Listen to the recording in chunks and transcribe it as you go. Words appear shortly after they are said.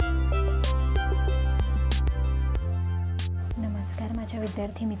माझ्या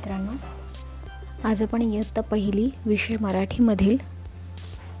विद्यार्थी मित्रांनो, आज आपण इयत्ता पहिली विषय मराठीमधील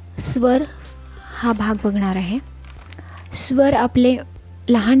स्वर हा भाग बघणार आहे. स्वर आपले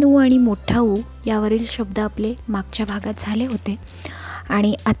लहान ऊ आणि मोठा ऊ यावरील शब्द आपले मागच्या भागात झाले होते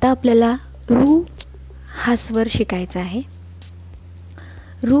आणि आता आपल्याला रू हा स्वर शिकायचा आहे.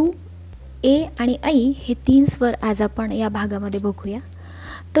 रू, ए आणि ऐ हे 3 स्वर आज आपण या भागामध्ये बघूया.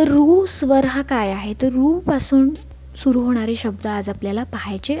 तर रू स्वर हा काय आहे, तर रू पासून सुरू होणारे शब्द आज आपल्याला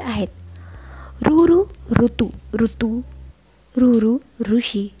पाहायचे आहेत. रू रू ऋतू, ऋतू. रू रू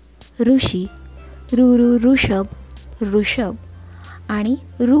ऋषी, ऋषी. रू रू ऋषभ, ऋषभ. आणि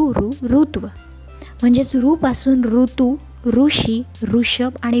रू रू ऋत्व. म्हणजेच रू पासून ऋतू, ऋषी,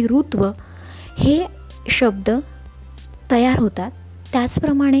 ऋषभ आणि ऋत्व हे शब्द तयार होतात.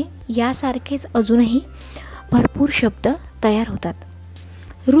 त्याचप्रमाणे यासारखेच अजूनही भरपूर शब्द तयार होतात.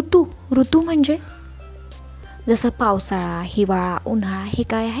 ऋतू, ऋतू म्हणजे जसं पावसाळा, हिवाळा, उन्हाळा हे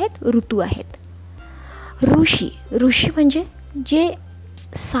काय आहेत, ऋतू आहेत. ऋषी, ऋषी म्हणजे जे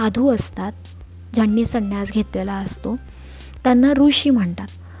साधू असतात, ज्यांनी संन्यास घेतलेला असतो त्यांना ऋषी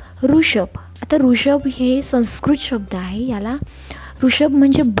म्हणतात. ऋषभ, आता ऋषभ हे संस्कृत शब्द आहे. याला ऋषभ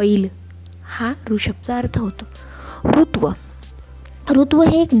म्हणजे बैल हा ऋषभचा अर्थ होतो. ऋत्व, ऋत्व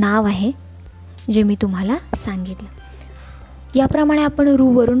हे एक नाव आहे जे मी तुम्हाला सांगितलं. याप्रमाणे आपण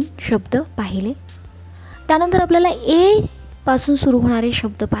रूवरून शब्द पाहिले. त्यानंतर आपल्याला ए पासून सुरू होणारे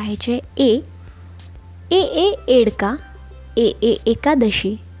शब्द पाहायचे. ए ए एडका, ए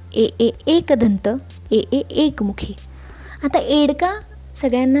एकादशी, ए एकदंत, ए एकमुखी. आता एडका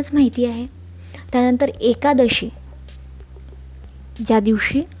सगळ्यांनाच माहिती आहे. त्यानंतर एकादशी, ज्या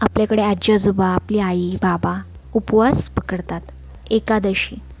दिवशी आपल्याकडे आजी आजोबा, आपली आई बाबा उपवास पकडतात,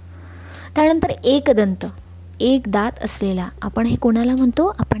 एकादशी. त्यानंतर एकदंत, एक दात असलेला. आपण हे कोणाला म्हणतो,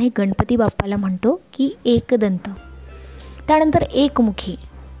 आपण हे गणपती बाप्पाला म्हणतो की एकदंत. त्यानंतर एकमुखी,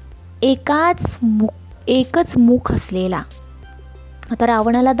 एकच मुख असलेला. आता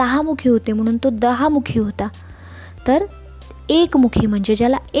रावणाला 10 मुखी होते म्हणून तो 10 मुखी होता. तर एकमुखी म्हणजे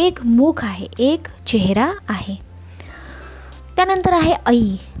ज्याला एक मुख आहे, एक चेहरा आहे. त्यानंतर आहे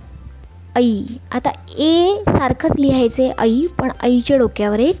ऐ. ऐ, आता ए सारखंच लिहायचे ऐ, पण ऐच्या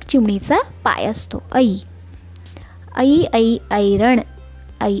डोक्यावर एक चिमणीचा पाय असतो. ऐ ऐ ऐ ऐरण,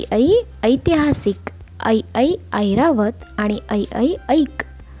 ऐ ऐ ऐतिहासिक, ऐ ऐ ऐरावत आणि ऐ ऐ ऐक.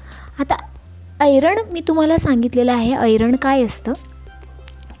 आता ऐरण मी तुम्हाला सांगितलेलं आहे. ऐरण काय असतं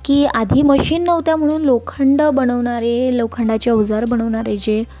की आधी मशीन नव्हत्या म्हणून लोखंड बनवणारे, लोखंडाचे अवजार बनवणारे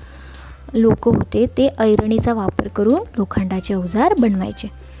जे लोक होते ते ऐरणीचा वापर करून लोखंडाचे अवजार बनवायचे.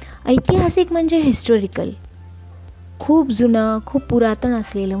 ऐतिहासिक म्हणजे हिस्टॉरिकल, खूप जुनं, खूप पुरातन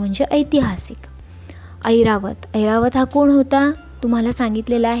असलेलं म्हणजे ऐतिहासिक. ऐरावत, ऐरावत हा कोण होता, तुम्हाला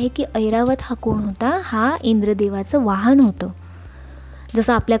सांगितलेलं आहे की ऐरावत हा कोण होता, हा इंद्रदेवाचं वाहन होतं.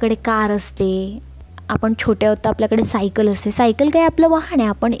 जसं आपल्याकडे कार असते, आपण छोट्या होता आपल्याकडे सायकल असते. सायकल काय आपलं वाहन आहे.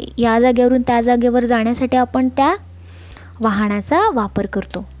 आपण या जागेवरून त्या जागेवर जाण्यासाठी आपण त्या वाहनाचा वापर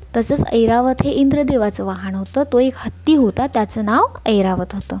करतो. तसंच ऐरावत हे इंद्रदेवाचं वाहन होतं. तो एक हत्ती होता, त्याचं नाव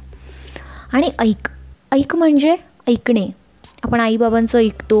ऐरावत होतं. आणि ऐक, ऐक म्हणजे ऐकणे. आपण आईबाबांचं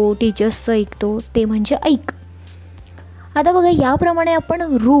ऐकतो, टीचर्सचं ऐकतो, ते म्हणजे ऐक. आता बघा, याप्रमाणे आपण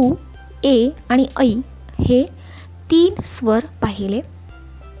रू, ए आणि ऐ हे 3 स्वर पाहिले.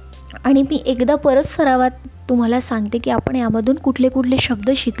 आणि मी एकदा परत सरावात तुम्हाला सांगते की आपण यामधून कुठले कुठले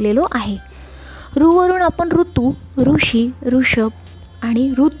शब्द शिकलेलो आहे. रूवरून आपण ऋतू, ऋषी, ऋषभ आणि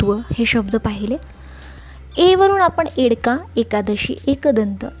ऋत्व हे शब्द पाहिले. ए वरून आपण एडका, एकादशी,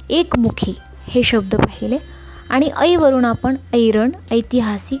 एकदंत, एकमुखी हे शब्द पाहिले. आणि ऐ वरून आपण ऐरण,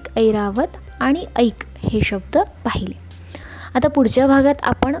 ऐतिहासिक, ऐरावत आणि ऐक हे शब्द पाहिले. आता पुढच्या भागात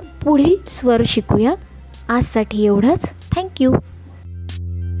आपण पुढील स्वर शिकूया. आजसाठी एवढंच. थँक्यू.